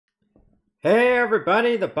Hey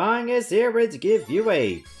everybody, the Bang is here ready to give you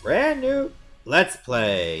a brand new Let's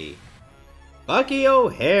Play. Bucky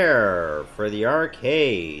O'Hare for the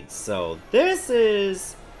arcade. So this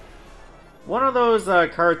is one of those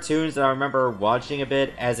cartoons that I remember watching a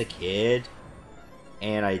bit as a kid.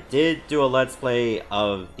 And I did do a Let's Play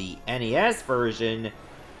of the NES version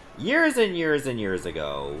years and years and years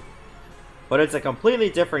ago. But it's a completely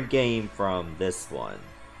different game from this one.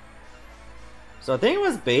 So I think it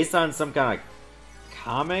was based on some kind of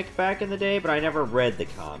comic back in the day, but I never read the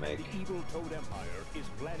comic. The evil Toad Empire is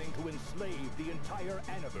planning to enslave the entire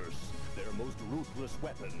universe. Their most ruthless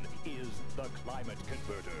weapon is the climate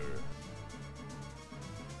converter.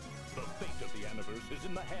 The fate of the universe is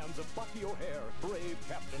in the hands of Bucky O'Hare, brave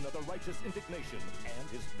captain of the righteous indignation, and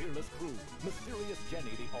his fearless crew, mysterious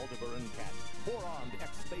Jenny the Aldebaran cat, four-armed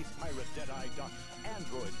ex-space pirate Deadeye Duck,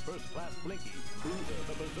 android first-class Blinky, Cruiser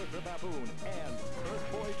the berserker baboon, and Earth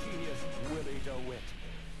Boy genius Willie DeWitt.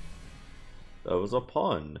 That was a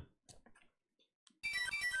pun.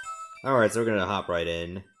 Alright, so we're gonna hop right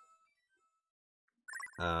in.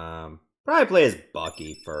 Probably play as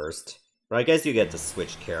Bucky first. But I guess you get to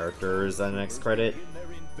switch characters on the next credit. In their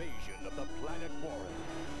invasion of the planet Warren,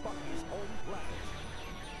 Bucky's home planet.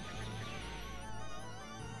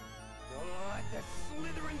 What, the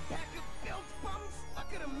slithering pack of filth bums?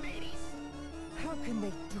 Look at them, mateys! How can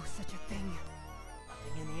they do such a thing?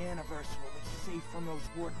 Nothing in the universe will be safe from those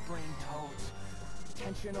wart-brained toads.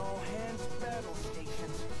 Attention all hands, battle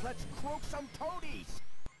stations. Let's croak some toadies!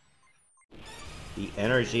 The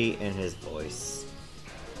energy in his voice.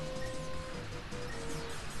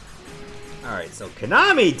 Alright, so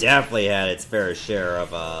Konami definitely had its fair share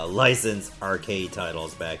of licensed arcade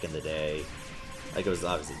titles back in the day. Like, it was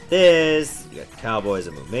obviously this, you got Cowboys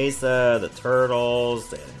and Moo Mesa, the Turtles,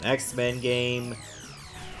 they had an X-Men game.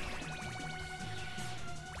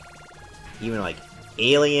 Even like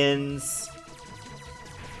Aliens.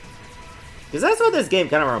 Because that's what this game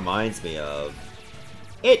kind of reminds me of.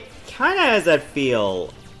 It kind of has that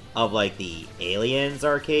feel of like the Aliens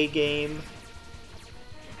arcade game.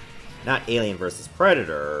 Not Alien vs.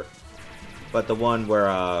 Predator, but the one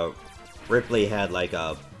where Ripley had like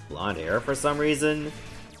a blonde hair for some reason.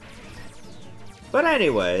 But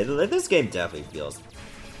anyway, this game definitely feels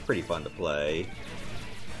pretty fun to play.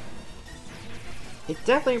 It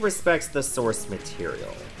definitely respects the source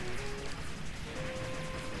material.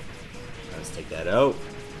 Let's take that out.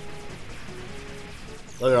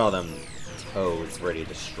 Look at all them toads ready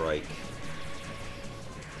to strike.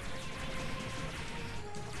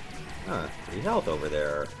 Huh, 3 health over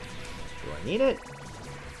there. Do I need it?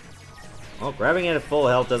 Well, grabbing it at full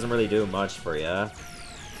health doesn't really do much for ya.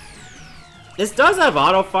 This does have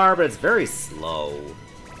auto fire, but it's very slow.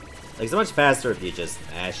 Like, it's much faster if you just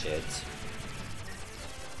mash it.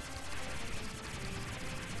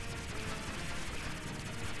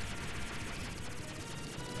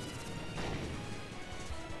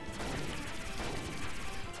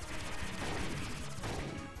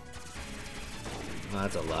 Well,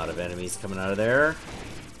 that's a lot of enemies coming out of there.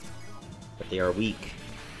 But they are weak.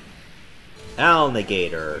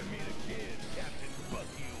 Alligator.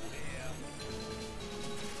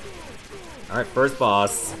 Alright, first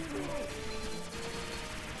boss.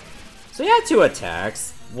 So you had 2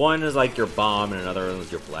 attacks. One is like your bomb and another one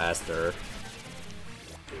was your blaster.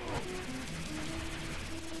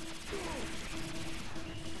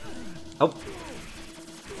 Oh.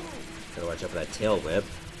 Gotta watch out for that tail whip.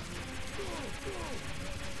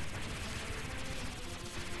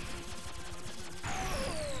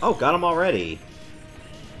 Oh, got him already.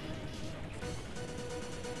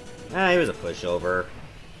 Ah, he was a pushover.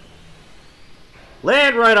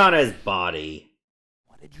 Land right on his body.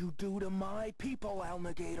 What did you do to my people,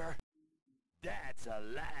 Alligator? That's a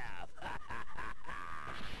laugh.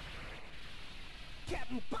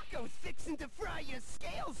 Captain Bucko's fixing to fry your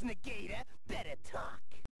scales, Negator. Better talk.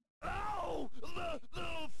 Oh, the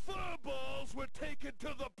little furballs were taken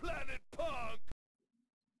to the planet Punk.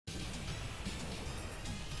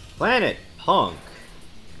 Planet Punk.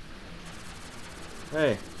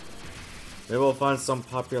 Hey, maybe we'll find some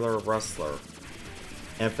popular wrestler.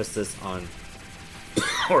 Emphasis on,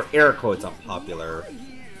 or air quotes on popular.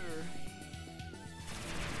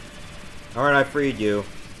 Alright, I freed you.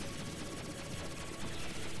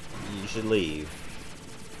 You should leave.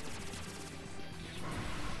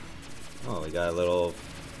 Oh, we got little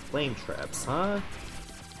flame traps, huh?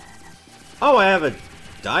 Oh, I have a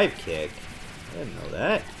dive kick. I didn't know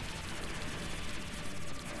that.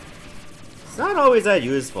 It's not always that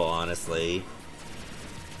useful, honestly.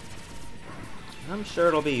 I'm sure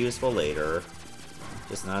it'll be useful later.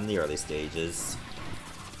 Just not in the early stages.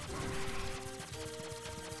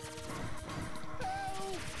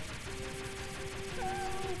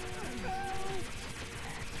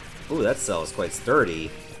 Ooh, that cell is quite sturdy.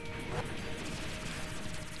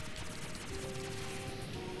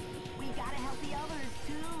 We gotta help the others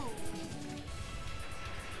too.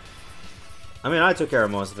 I mean, I took care of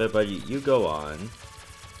most of it, but you go on.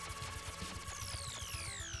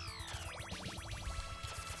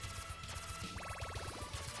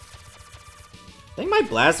 I think my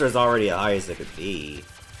blaster is already as high as it could be.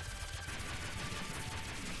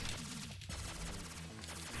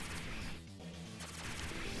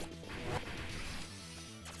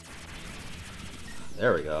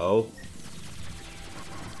 There we go.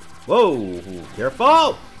 Whoa!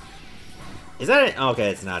 Careful! Is that it? Okay,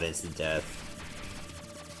 it's not instant death.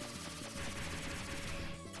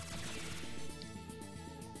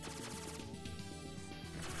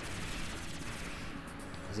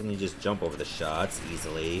 Doesn't he just jump over the shots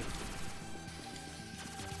easily?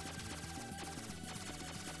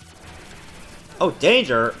 Oh,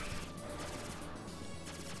 danger!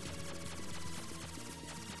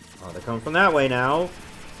 Oh, they're coming from that way now.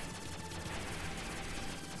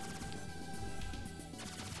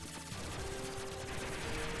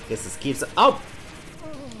 Guess this keeps. Oh!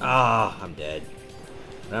 Ah, I'm dead.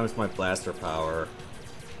 That was my blaster power.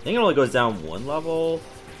 I think it only goes down one level.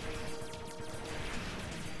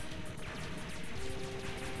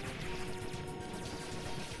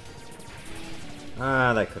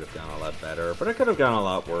 Ah, that could have gone a lot better, but it could have gone a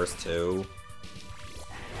lot worse too.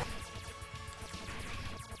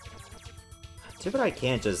 Too bad I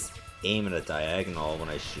can't just aim at a diagonal when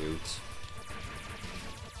I shoot.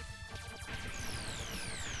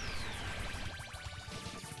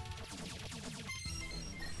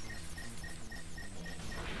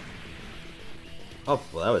 Oh,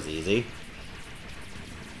 well that was easy.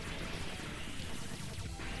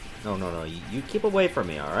 No, no, no, you keep away from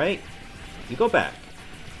me, alright? You go back.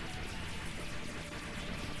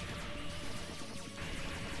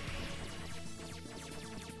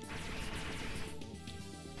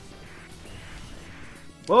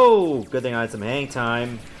 Whoa! Good thing I had some hang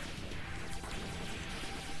time.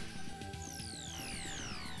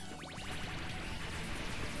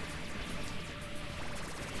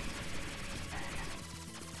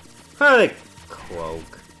 How do they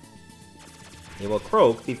croak? They will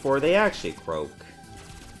croak before they actually croak.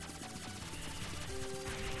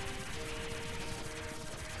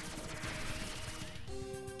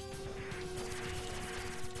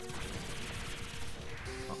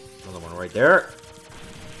 Oh, another one right there.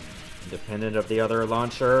 Independent of the other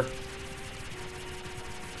launcher.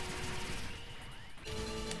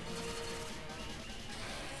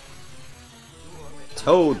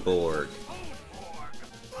 Toadborg.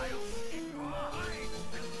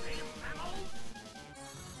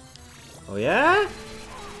 Oh yeah?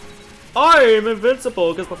 I am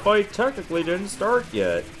invincible because the fight technically didn't start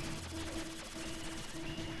yet.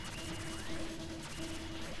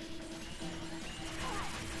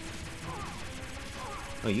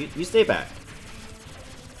 Oh, you stay back.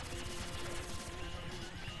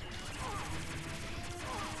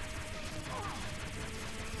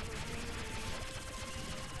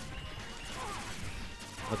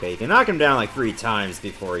 Okay, you can knock him down like 3 times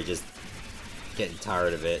before he just getting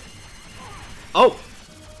tired of it. Oh!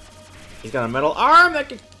 He's got a metal arm that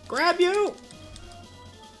can grab you!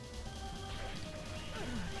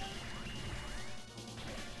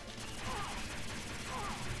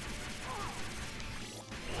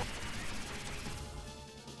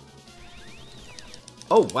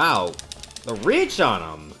 Oh, wow. The reach on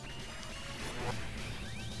him!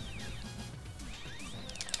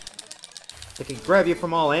 They can grab you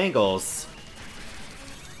from all angles.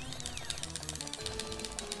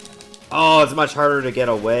 Oh, it's much harder to get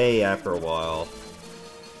away after a while.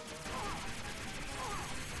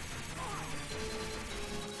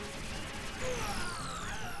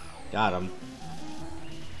 Got him.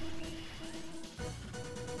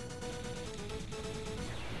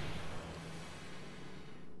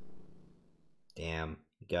 Damn,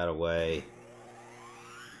 he got away.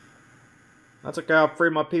 That's okay, I'll free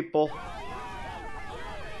my people.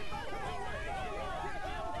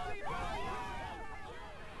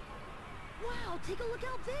 Take a look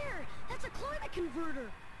out there! That's a climate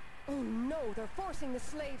converter! Oh no, they're forcing the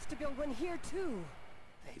slaves to build one here too.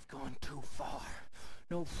 They've gone too far.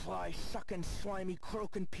 No fly-sucking, slimy,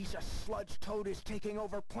 croaking piece of sludge toad is taking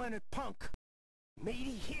over Planet Punk.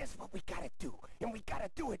 Matey, here's what we gotta do, and we gotta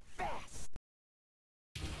do it fast.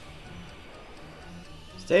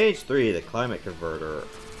 Stage 3, the climate converter.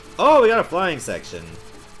 Oh, we got a flying section.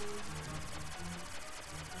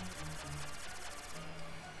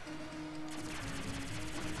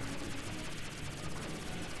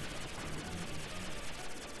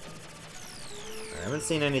 I haven't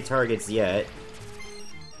Haven't seen any targets yet.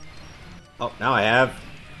 Oh, now I have.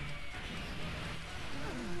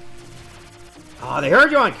 Oh, they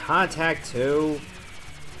heard you on contact too.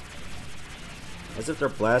 As if their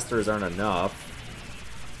blasters aren't enough.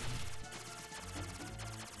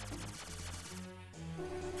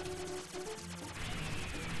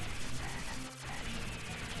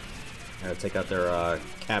 Gotta take out their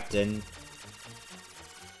captain.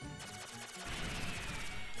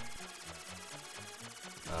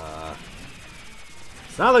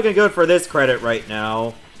 It's not looking good for this credit right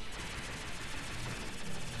now.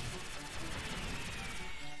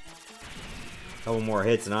 Couple more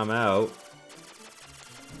hits and I'm out.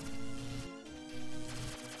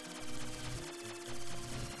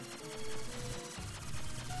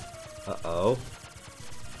 Uh-oh.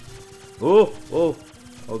 Ooh! Oh!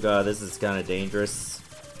 Oh god, this is kind of dangerous.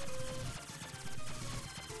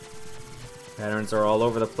 Patterns are all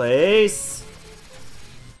over the place.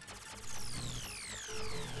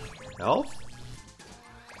 Health?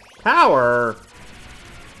 Power?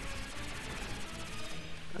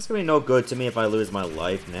 That's gonna be no good to me if I lose my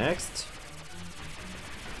life next.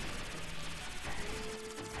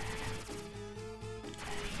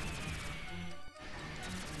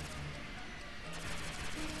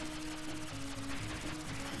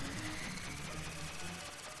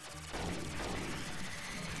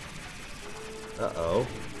 Uh-oh.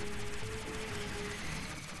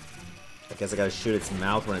 I guess I gotta shoot its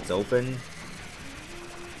mouth when it's open.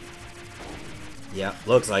 Yeah,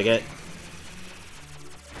 looks like it.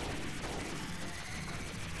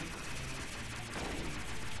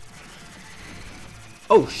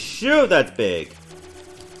 Oh shoot, that's big!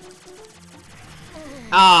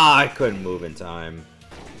 Ah, I couldn't move in time.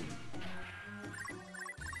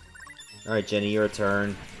 Alright, Jenny, your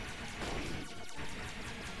turn.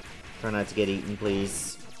 Try not to get eaten,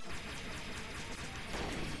 please.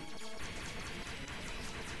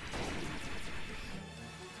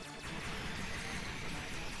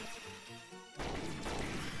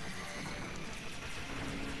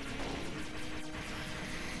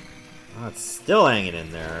 Oh, it's still hanging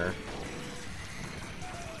in there.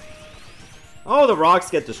 Oh, the rocks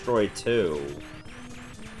get destroyed too.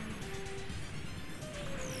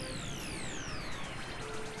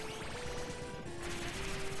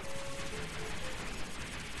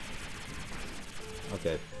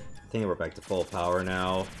 Okay, I think we're back to full power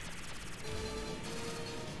now.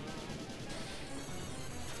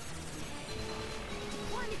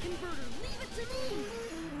 Climate converter, leave it to me!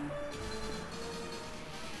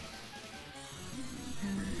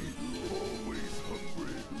 Always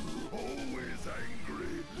hungry, always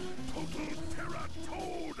angry. Total Terra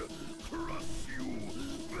Toad, crush you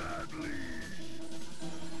badly.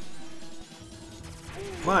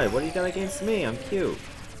 Why? What do you got against me? I'm cute.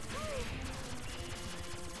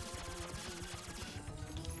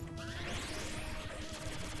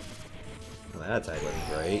 Well, that attack wasn't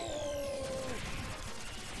great.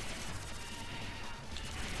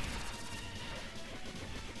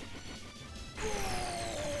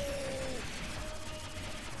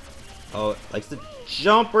 Oh, it likes to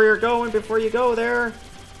jump where you're going before you go there.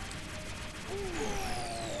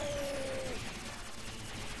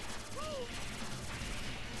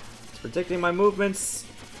 It's predicting my movements.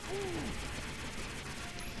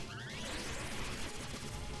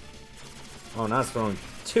 Oh, now it's throwing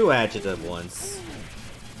two hatchets at once.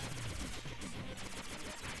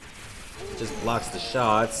 Just blocks the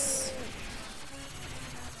shots.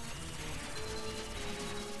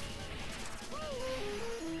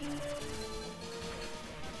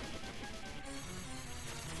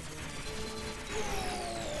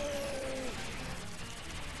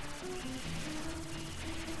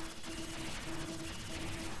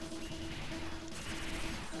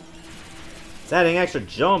 It's adding extra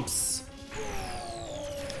jumps.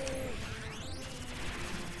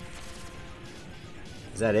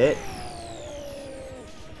 Is that it?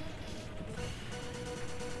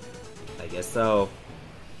 I guess so.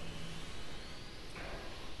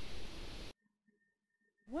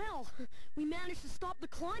 Well, we managed to stop the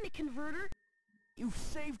climate converter. You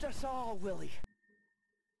saved us all, Willie.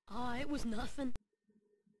 Ah, it was nothing.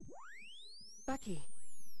 Bucky,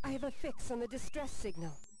 I have a fix on the distress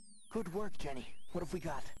signal. Good work, Jenny. What have we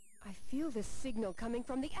got? I feel this signal coming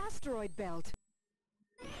from the asteroid belt.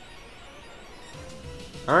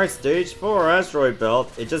 Alright, stage 4, asteroid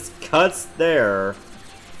belt. It just cuts there.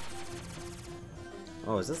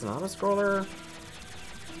 Oh, is this an auto-scroller?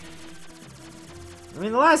 I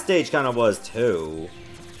mean, the last stage kind of was too.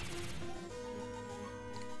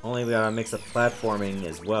 Only we got a mix of platforming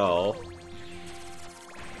as well.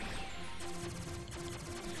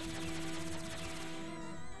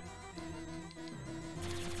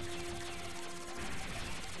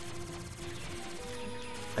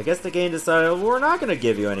 I guess the game decided, well, we're not gonna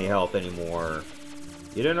give you any health anymore.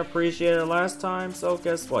 You didn't appreciate it last time, so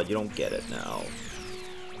guess what? You don't get it now.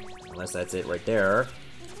 Unless that's it right there.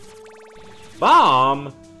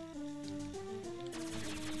 Bomb!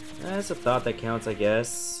 That's a thought that counts, I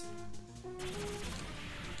guess.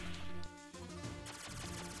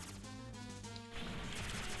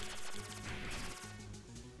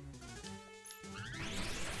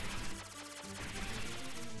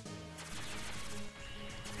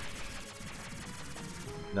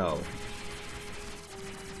 No.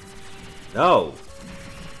 No!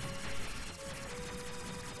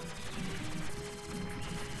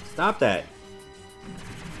 Stop that!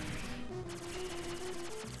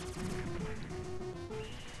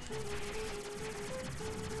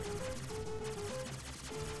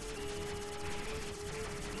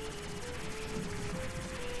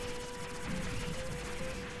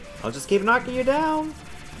 I'll just keep knocking you down!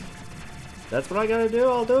 That's what I gotta do,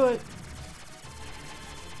 I'll do it.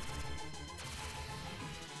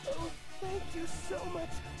 Thank you so much.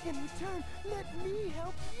 In return, let me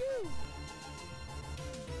help you.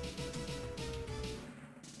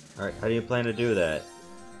 Alright, how do you plan to do that?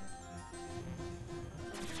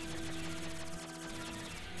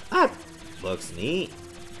 Ah! Looks neat.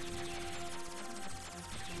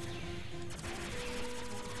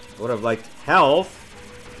 Would have liked health.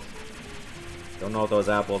 Don't know if those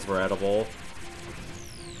apples were edible.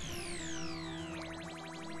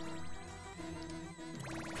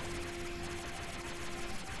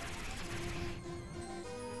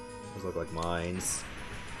 Those look like mines.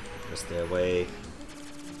 Just stay away.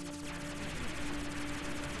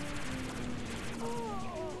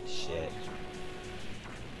 Shit.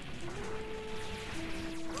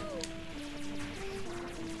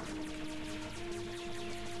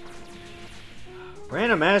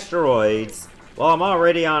 Random asteroids. Well, I'm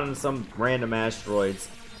already on some random asteroids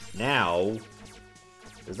now.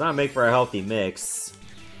 Does not make for a healthy mix.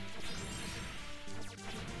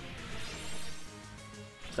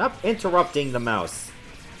 Stop interrupting the mouse.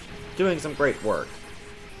 Doing some great work.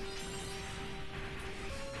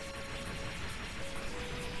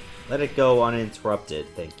 Let it go uninterrupted,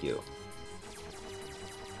 thank you.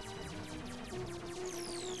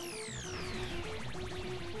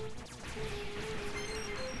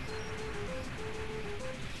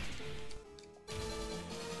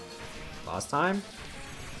 Last time?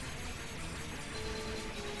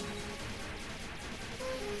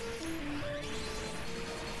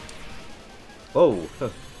 Whoa!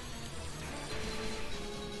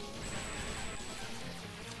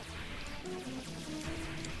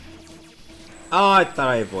 Oh, I thought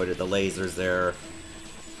I avoided the lasers there.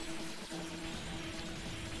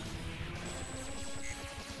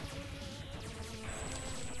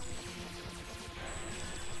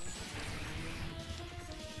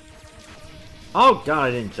 Oh god,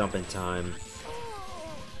 I didn't jump in time.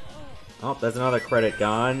 Oh, there's another credit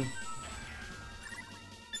gone.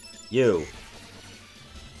 You.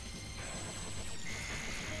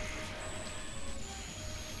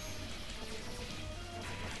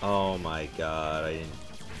 Oh my god, I didn't...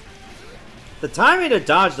 The timing to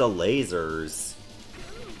dodge the lasers...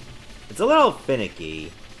 It's a little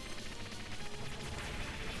finicky.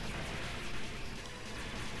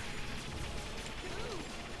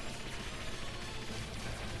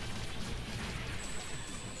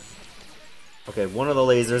 Okay, one of the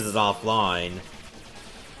lasers is offline.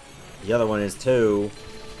 The other one is too.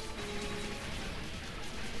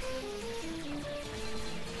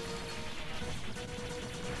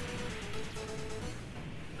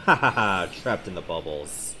 Hahaha, trapped in the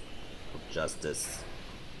bubbles of justice.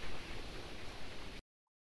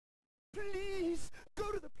 Please,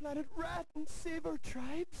 go to the planet Rat and save our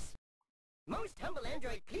tribes. Most humble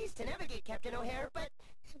android pleased to navigate, Captain O'Hare, but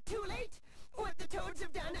too late. What the Toads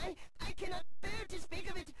have done, I cannot bear to speak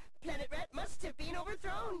of it. Planet Rat must have been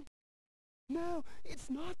overthrown. No, it's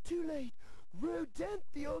not too late. Rodent,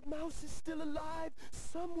 the old mouse, is still alive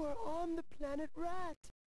somewhere on the planet Rat.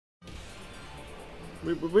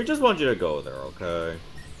 We just want you to go there, okay?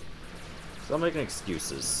 Stop making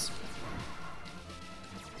excuses.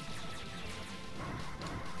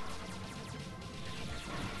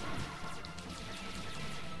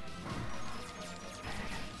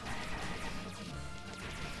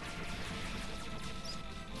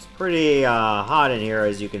 It's pretty hot in here,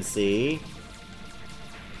 as you can see.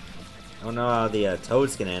 I don't know how the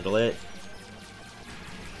Toads can handle it.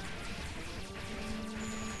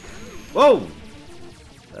 Whoa!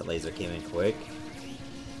 That laser came in quick.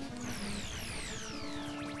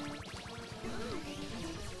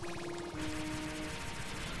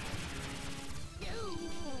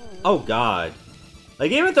 Oh god.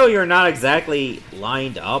 Like, even though you're not exactly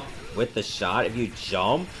lined up with the shot, if you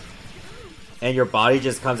jump and your body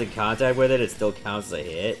just comes in contact with it, it still counts as a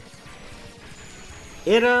hit.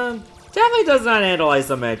 It, definitely does not handle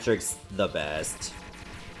isometrics the best.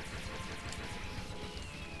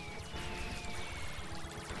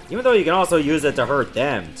 Even though you can also use it to hurt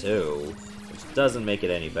them, too. Which doesn't make it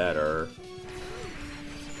any better.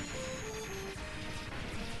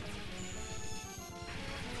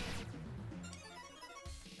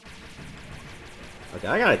 Okay,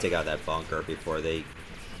 I gotta take out that bunker before they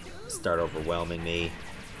start overwhelming me.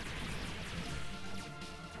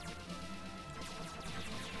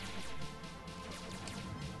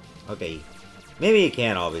 Okay, maybe you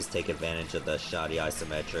can't always take advantage of the shoddy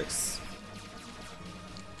isometrics.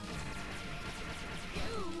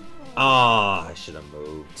 Ah, I should have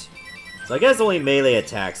moved. So I guess only melee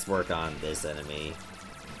attacks work on this enemy.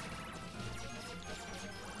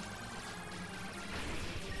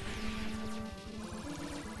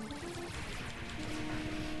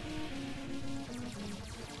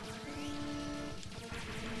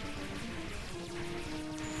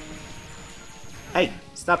 Hey,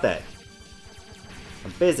 stop that.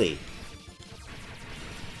 I'm busy.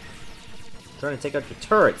 I'm trying to take out your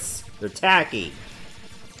turrets. They're tacky.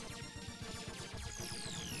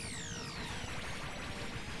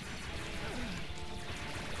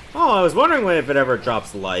 Oh, I was wondering if it ever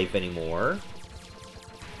drops life anymore.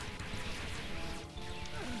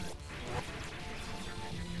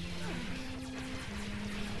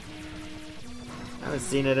 I haven't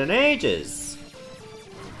seen it in ages.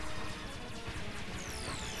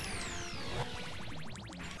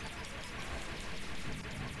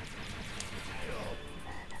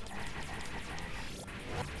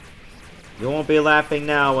 You won't be laughing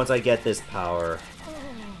now once I get this power.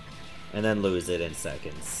 And then lose it in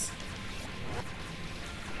seconds.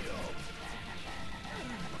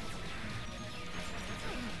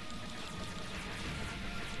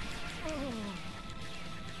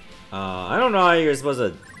 I don't know how you're supposed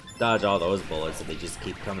to dodge all those bullets if they just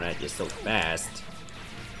keep coming at you so fast.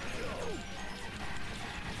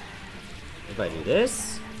 If I do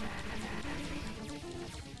this...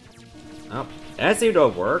 Oh, that seemed to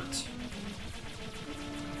have worked.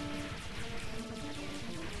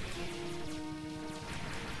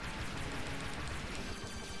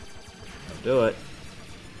 Don't do it.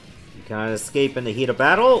 You can't escape in the heat of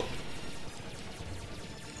battle.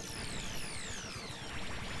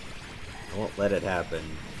 I won't let it happen.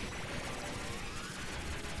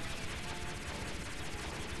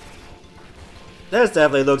 This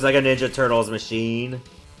definitely looks like a Ninja Turtles machine.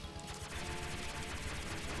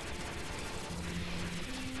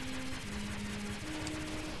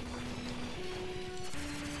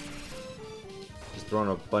 Just throwing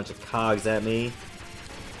a bunch of cogs at me.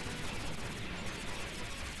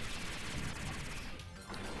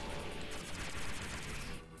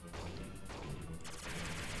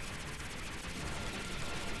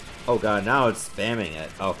 Oh god, now it's spamming it.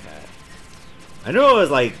 Okay. I knew it was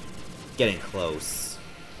like getting close.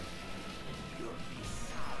 You'll be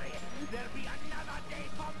sorry. There'll be another day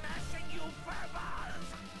for mashing you furball.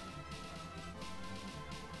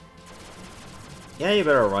 Yeah, you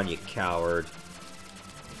better run, you coward.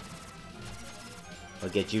 I'll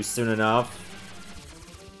get you soon enough.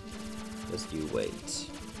 Just you wait.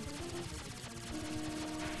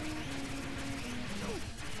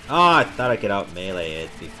 Oh, I thought I could out melee it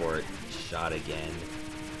before it shot again.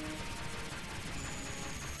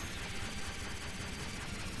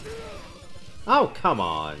 Oh, come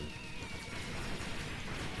on.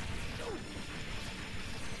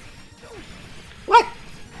 What?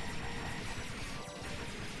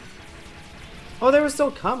 Oh, they were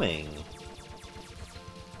still coming.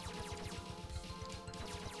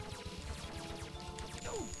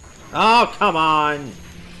 Oh, come on.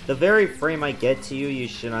 The very frame I get to you, you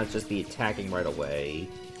should not just be attacking right away.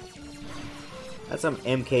 That's some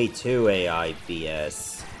MK2 AI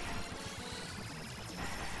BS.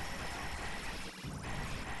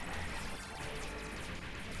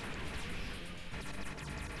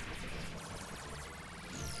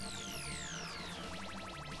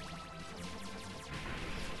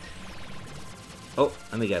 Oh,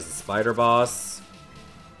 let me guess, the spider boss.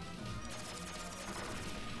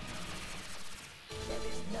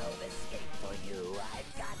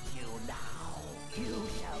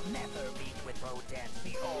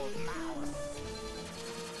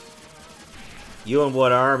 You and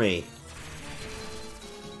what army?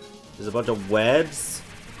 There's a bunch of webs?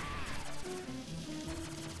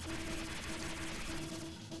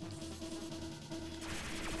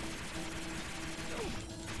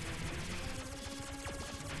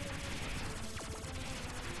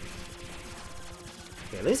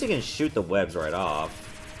 Okay, at least you can shoot the webs right off.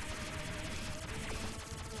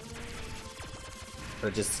 Or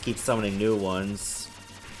just keep summoning new ones.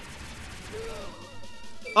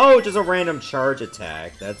 Oh, just a random charge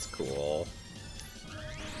attack. That's cool.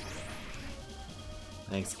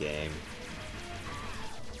 Thanks, game.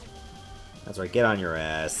 That's right, get on your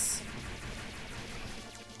ass.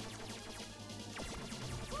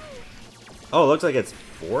 Oh, it looks like it's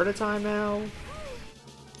 4 at a time now?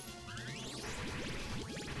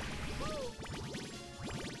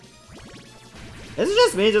 Is it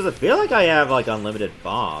just me? Does it feel like I have, like, unlimited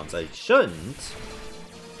bombs? I shouldn't.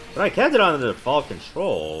 But I kept it on the default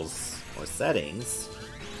controls. Or settings.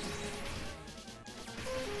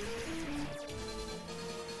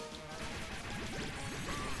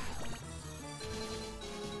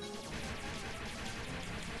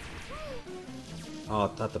 Oh, I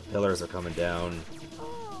thought the pillars are coming down.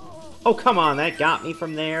 Oh, come on, that got me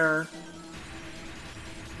from there.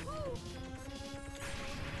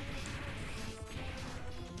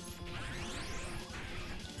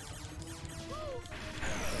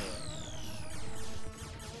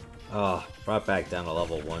 Oh, brought back down to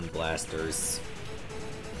level 1 blasters.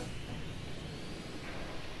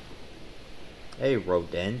 Hey,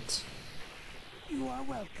 rodent. You are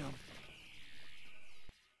welcome.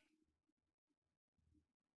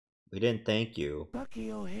 We didn't thank you.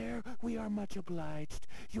 Bucky O'Hare, we are much obliged.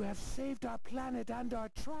 You have saved our planet and our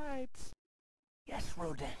tribes. Yes,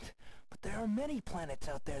 Rodent, but there are many planets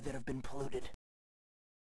out there that have been polluted.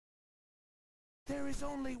 There is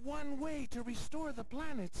only one way to restore the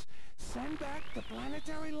planets. Send back the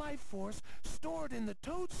planetary life force stored in the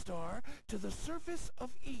Toad Star to the surface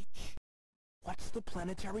of each. What's the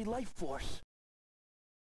planetary life force?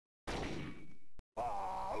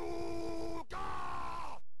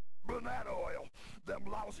 Banana oil! Them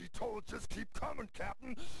lousy toads just keep coming,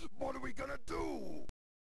 Captain! What are we gonna do?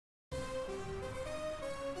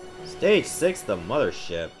 Stage 6, the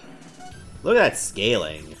mothership. Look at that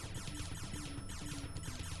scaling.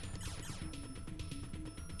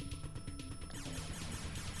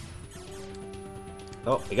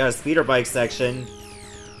 Oh, we got a speeder bike section.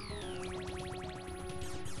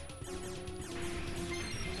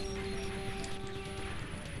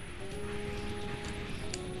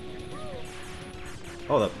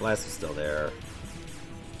 Oh, the blast is still there.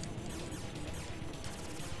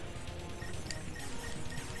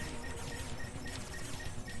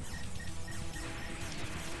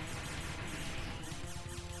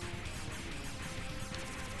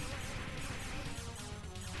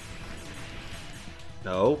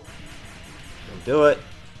 No. Don't do it.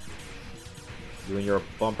 You and your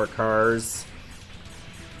bumper cars.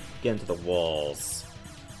 Get into the walls.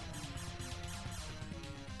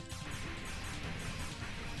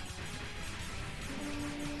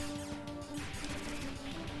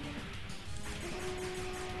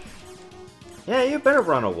 Yeah, you better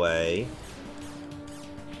run away.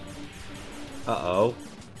 Uh-oh.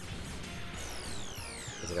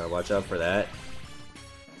 Guess I gotta watch out for that.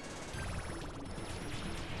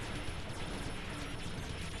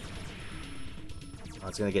 Oh,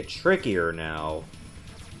 it's gonna get trickier now.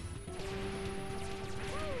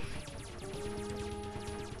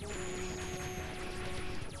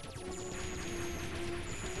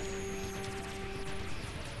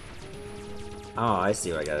 Oh, I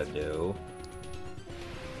see what I gotta do.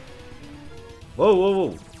 Whoa, whoa,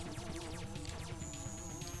 whoa.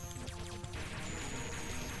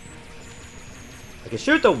 I can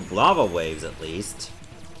shoot the lava waves at least.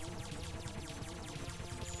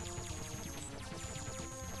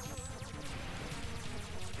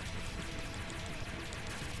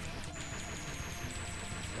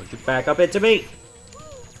 Don't you back up into me!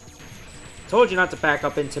 Told you not to back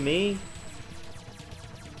up into me.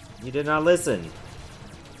 You did not listen.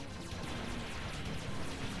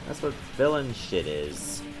 That's what villain shit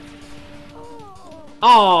is.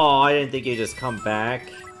 Oh, I didn't think you'd just come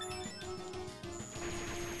back.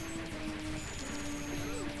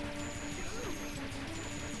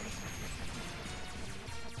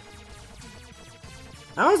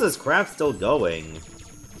 How is this crap still going?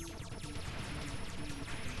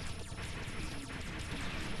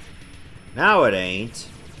 Now it ain't.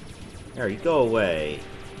 There, you go away.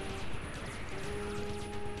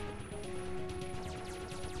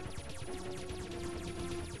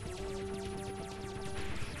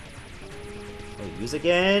 Use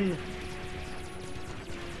again.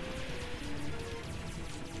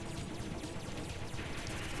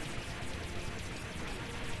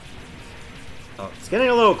 Oh, it's getting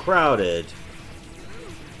a little crowded.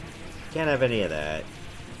 Can't have any of that.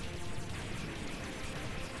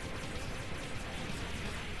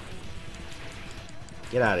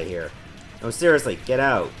 Get out of here. No, seriously, get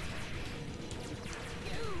out.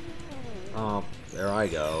 Oh, there I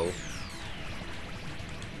go.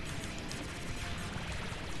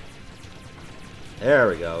 There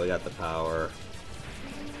we go, we got the power.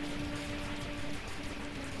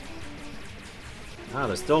 Ah,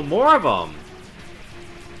 there's still more of them!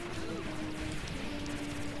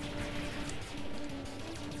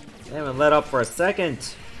 They haven't let up for a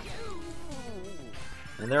second.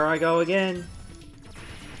 And there I go again.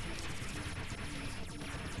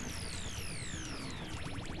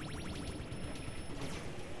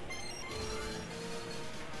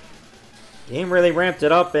 Game really ramped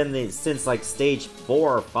it up since like stage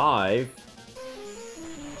 4 or 5.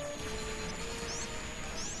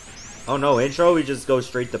 Oh no, intro? We just go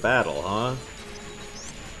straight to battle, huh?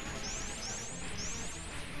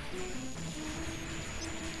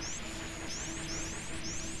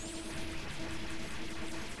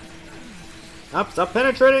 Stop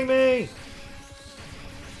penetrating me!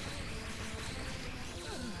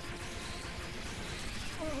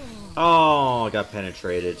 Oh, I got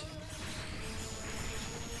penetrated.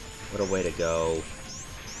 What a way to go.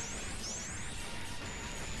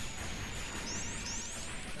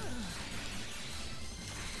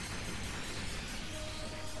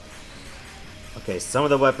 Okay, some of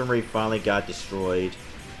the weaponry finally got destroyed.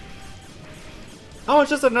 Oh, it's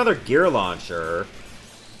just another gear launcher.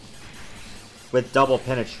 With double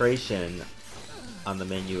penetration on the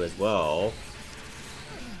menu as well.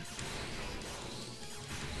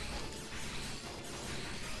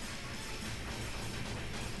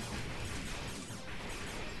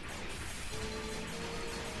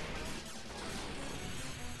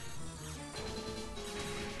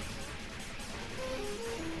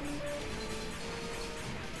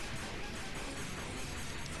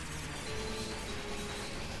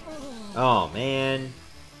 Oh, man.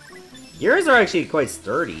 Yours are actually quite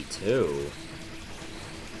sturdy, too.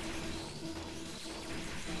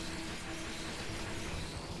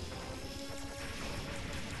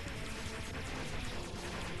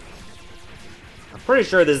 I'm pretty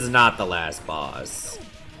sure this is not the last boss.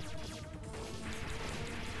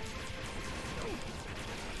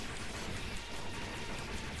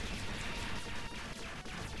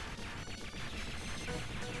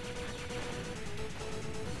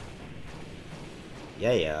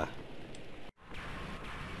 Yeah.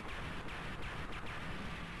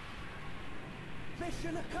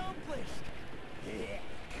 Mission accomplished! Yeah,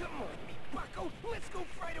 come on, me bucko! Let's go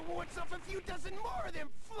fry the warts off a few dozen more of them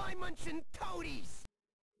fly-munching toadies!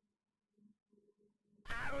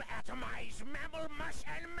 I'll atomize mammal mush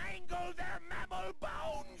and mangle their mammal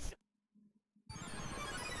bones!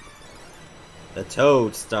 The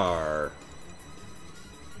Toad Star.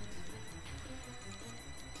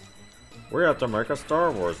 We have to make a Star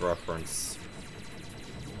Wars reference.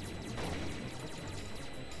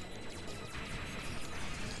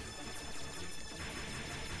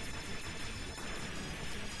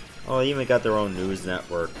 Oh, they even got their own news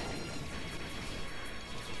network.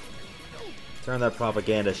 Turn that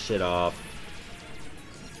propaganda shit off.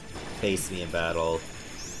 Face me in battle.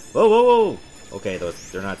 Whoa, whoa, whoa! Okay,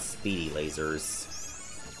 they're not speedy lasers.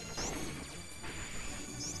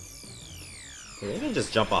 Okay, they can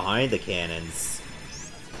just jump behind the cannons.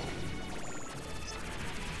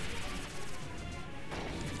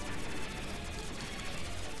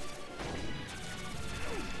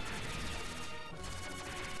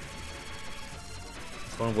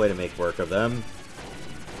 That's one way to make work of them.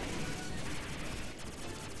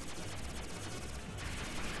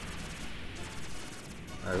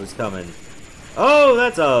 Alright, who's coming? Oh,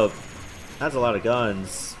 that's a lot of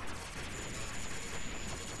guns.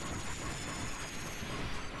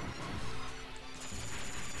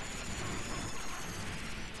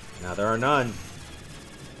 Now there are none.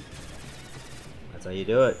 That's how you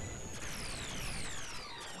do it.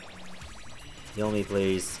 Heal me,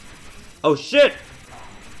 please. Oh shit!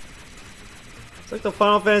 It's like the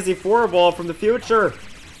Final Fantasy IV ball from the future.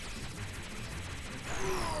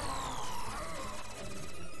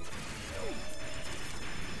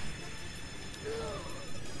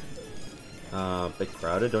 Bit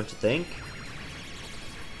crowded, don't you think?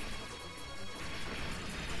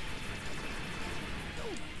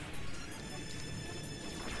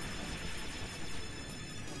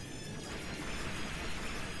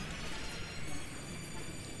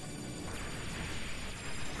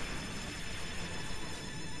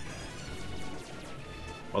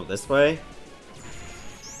 Oh, this way?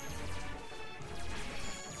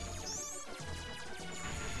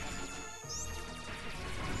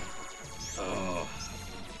 Oh.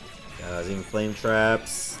 God, even flame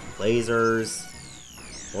traps, lasers,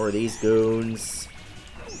 more of these goons.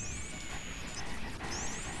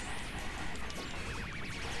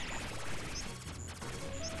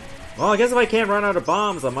 Well, I guess if I can't run out of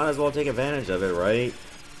bombs, I might as well take advantage of it, right?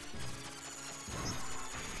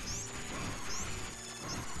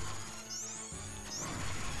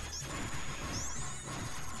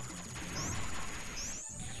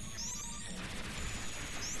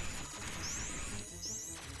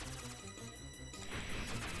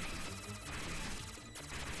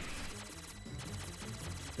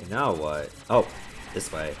 Okay, now what? Oh,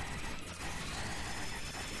 this way.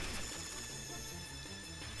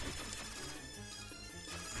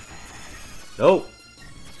 Nope!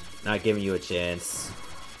 Not giving you a chance.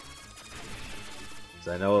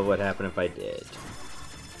 Because I know what would happen if I did.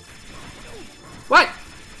 What?!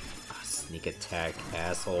 Oh, sneak attack,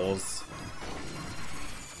 assholes.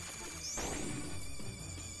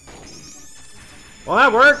 Well,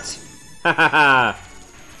 that worked! Hahaha!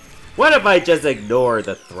 What if I just ignore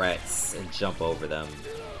the threats and jump over them?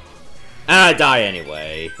 And I die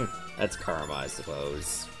anyway. That's karma, I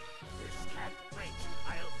suppose.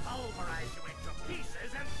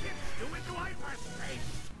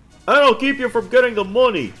 That'll keep you from getting the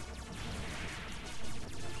money!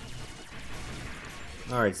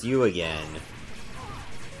 Alright, it's you again.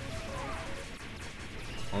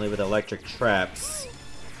 Only with electric traps.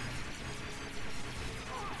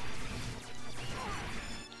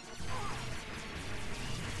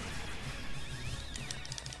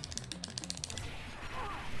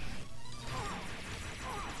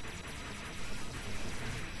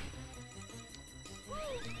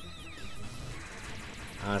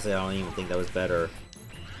 Honestly, I don't even think that was better.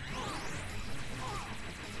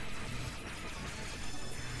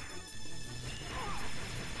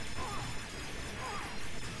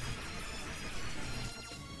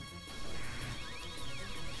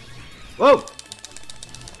 Whoa!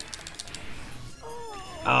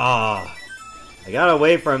 Ah! I got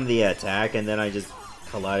away from the attack and then I just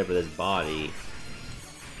collided with his body.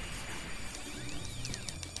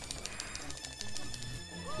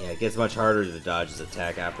 Yeah, it gets much harder to dodge his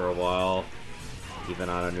attack after a while, even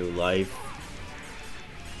on a new life.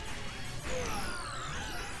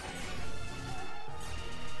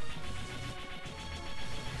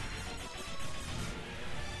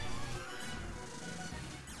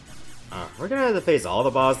 We're gonna have to face all the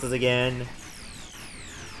bosses again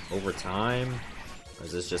over time, or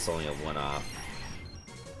is this just only a one-off?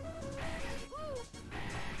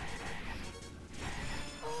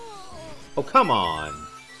 Oh, come on!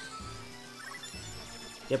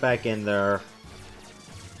 Get back in there.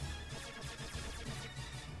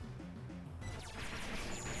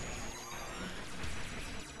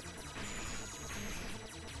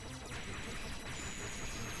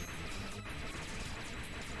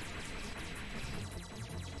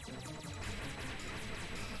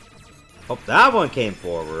 Oh, that one came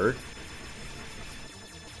forward.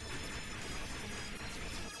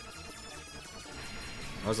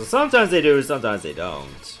 Oh, so sometimes they do, sometimes they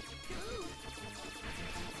don't.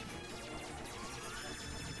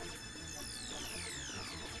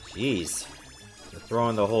 Jeez. They're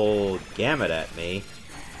throwing the whole gamut at me.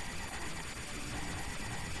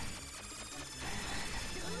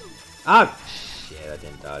 Ah, shit, I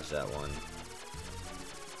didn't dodge that one.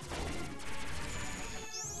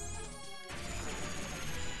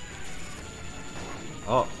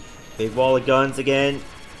 Oh, big wall of guns again.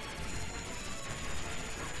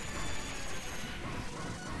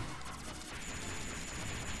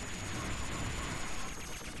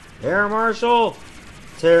 Air Marshal,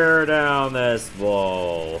 tear down this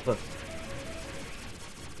wall.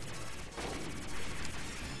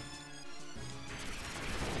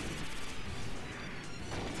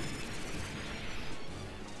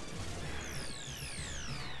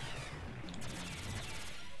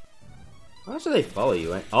 How much do they follow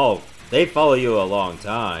you? Oh, they follow you a long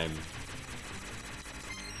time.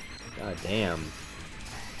 God damn.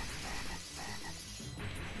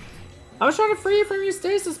 I was trying to free you from your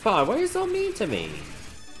stasis pod. Why are you so mean to me?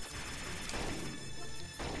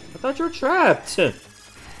 I thought you were trapped. I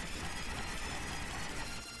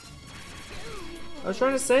was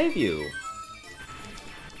trying to save you. You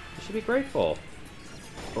should be grateful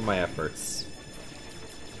for my efforts.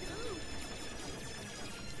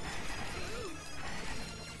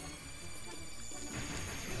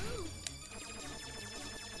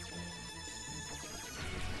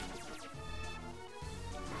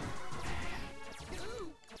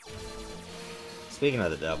 Speaking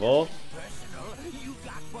of the devil,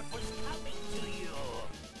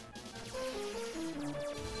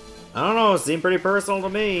 I don't know, it seemed pretty personal to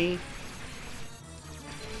me.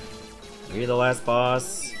 Are you the last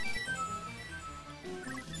boss?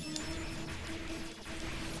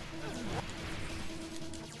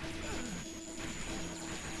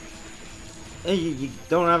 Hey, you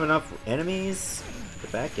don't have enough enemies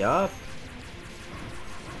to back you up?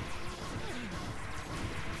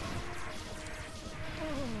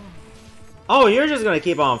 Oh, you're just gonna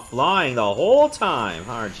keep on flying the whole time,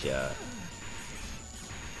 aren't you?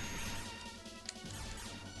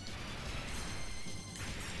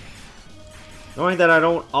 Knowing that I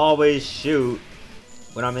don't always shoot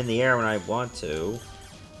when I'm in the air when I want to.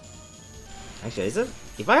 Actually, is it?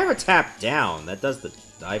 If I ever tap down, that does the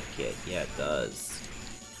dive kick. Yeah, it does.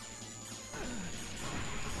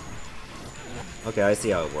 Okay, I see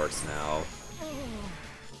how it works now.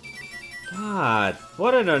 God,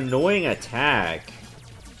 what an annoying attack.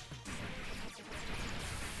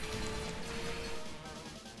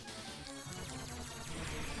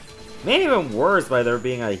 Made even worse by there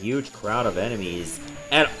being a huge crowd of enemies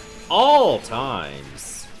at all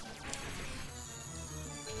times.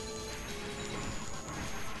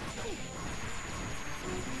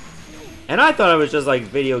 And I thought it was just like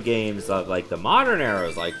video games of like the modern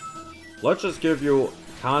eras, like, let's just give you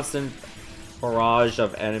constant barrage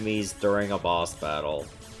of enemies during a boss battle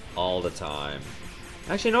all the time.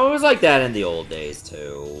 Actually, no, it was like that in the old days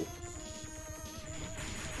too.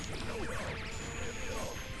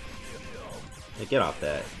 Hey, get off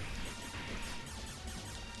that.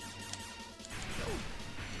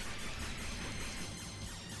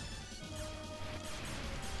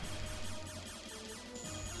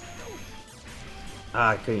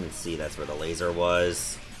 Ah, I couldn't even see that's where the laser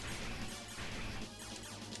was.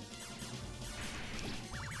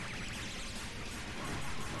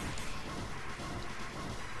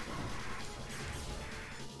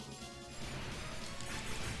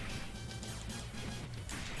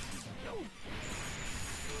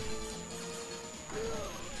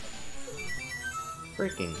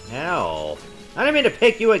 Freaking hell. I didn't mean to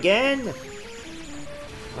pick you again!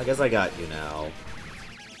 I guess I got you now.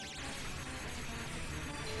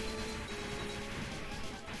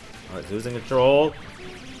 Oh, it's losing control.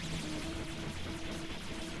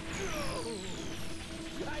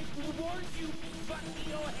 I warned you,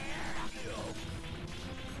 Bucky O'Hare!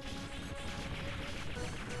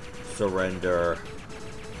 Surrender.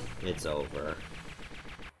 It's over.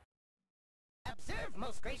 Observe,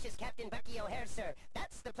 most gracious Captain Bucky O'Hare, sir.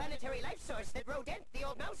 That's the planetary life source that Rodent, the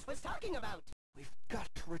old mouse, was talking about. We've got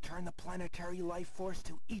to return the planetary life force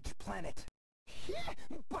to each planet. Yeah,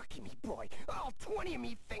 Bucky, me boy, all 20 of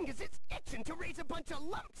me fingers, it's itching to raise a bunch of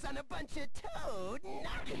lumps on a bunch of toad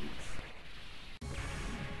noggins.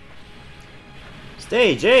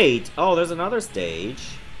 Stage 8? Oh, there's another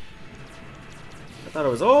stage. I thought it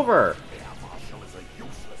was over. Air Marshal is a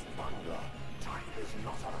useless bungler. Time is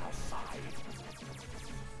not on our side.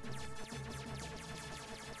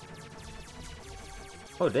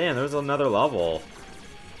 Oh, damn, there's another level.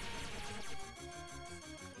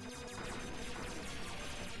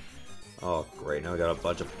 Oh, great. Now we got a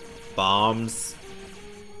bunch of bombs.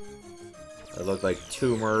 That look like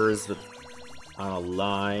tumors with, on a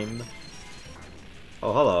lime.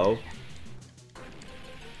 Oh, hello.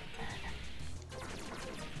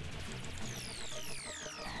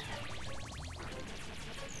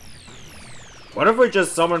 What if we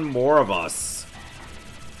just summon more of us?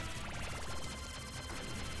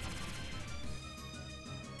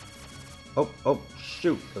 Oh,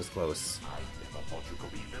 shoot. That was close. I never thought you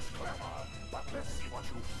could be this clever, but let's see what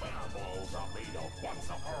you fireballs are made of once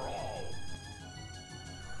and for all.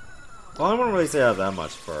 Well, I wouldn't really say I have that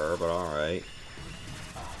much fur, but alright.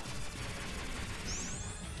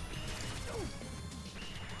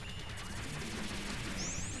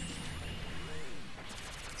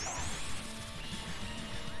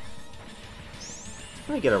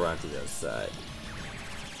 Let me get around to the other side.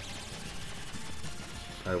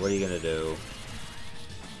 Alright, what are you gonna do?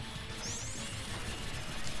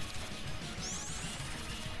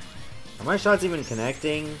 Are my shots even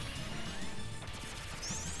connecting?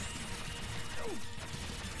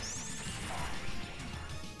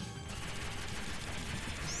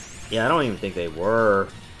 Yeah, I don't even think they were.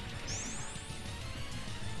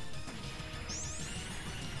 Just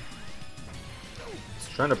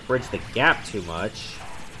trying to bridge the gap too much.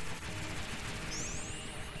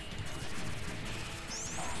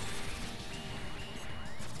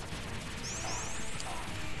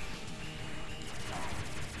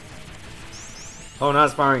 Oh, now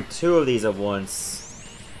it's firing two of these at once.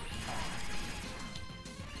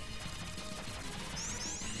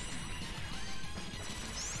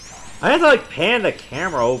 I had to like pan the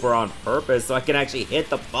camera over on purpose so I can actually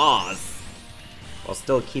hit the boss while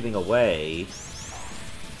still keeping away.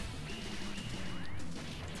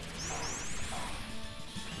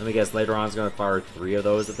 Let me guess, later on it's gonna fire three of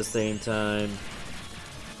those at the same time.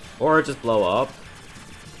 Or just blow up.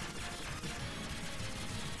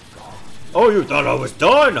 Oh, you thought I was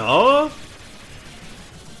done, huh?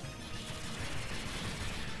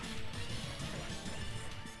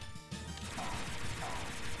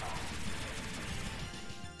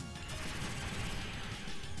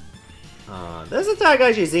 This attack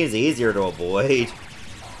actually seems easier to avoid.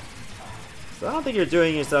 So I don't think you're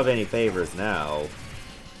doing yourself any favors now.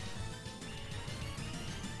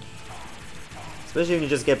 Especially when you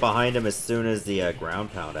just get behind him as soon as the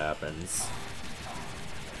ground pound happens.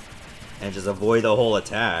 And just avoid the whole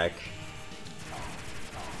attack.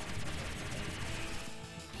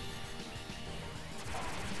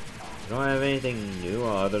 You don't have anything new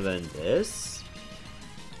other than this?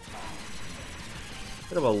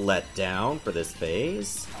 Bit of a letdown for this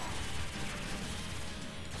phase.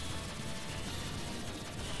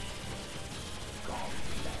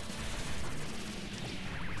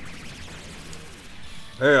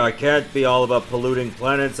 Hey, I can't be all about polluting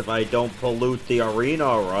planets if I don't pollute the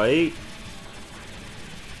arena, right?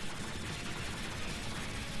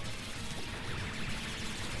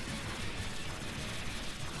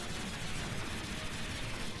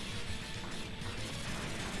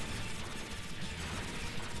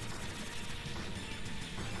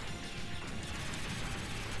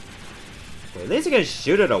 At least you can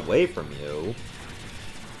shoot it away from you.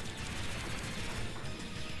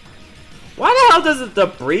 Why the hell does it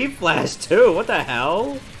debris flash too? What the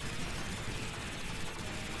hell?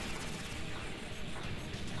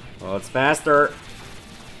 Oh, it's faster.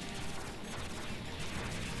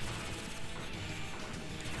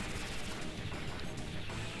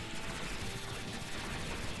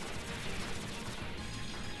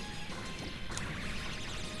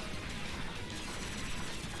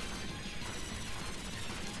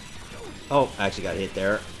 Oh, I actually got hit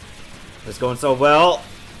there. It's going so well.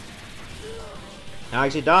 I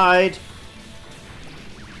actually died.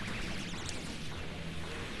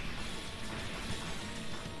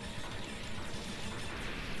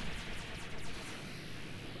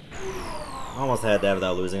 Almost had that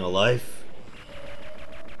without losing a life.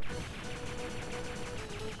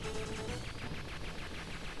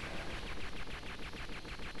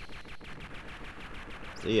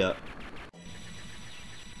 See ya.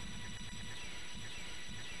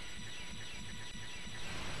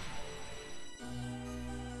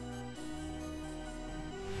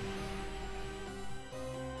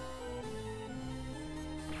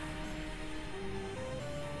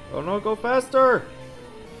 Oh no, go faster!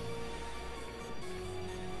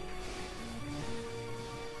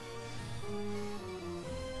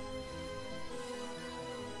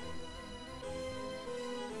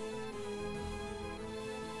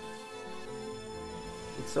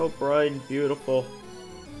 It's so bright and beautiful.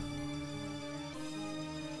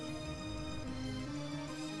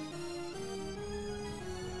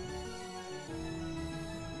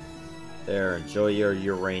 There, enjoy your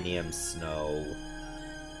uranium snow.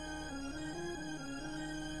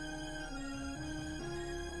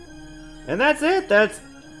 And that's it! That's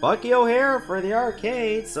Bucky O'Hare for the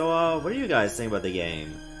arcade. So, what do you guys think about the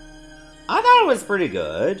game? I thought it was pretty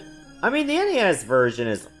good. I mean, the NES version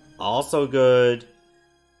is also good.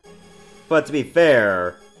 But to be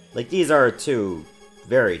fair, like, these are two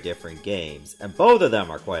very different games. And both of them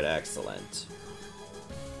are quite excellent.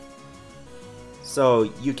 So,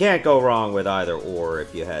 you can't go wrong with either or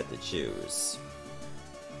if you had to choose.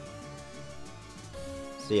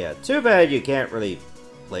 So yeah, too bad you can't really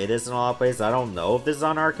play this in a lot of places. I don't know if this is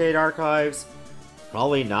on Arcade Archives.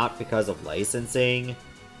 Probably not because of licensing,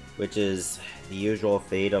 which is the usual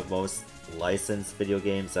fate of most licensed video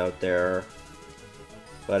games out there.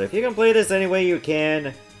 But if you can play this any way you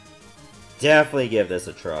can, definitely give this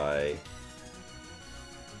a try.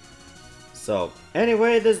 So,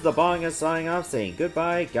 anyway, this is the Banga signing off, saying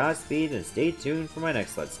goodbye, Godspeed, and stay tuned for my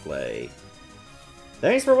next Let's Play.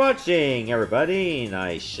 Thanks for watching, everybody, and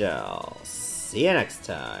I shall see you next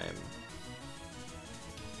time.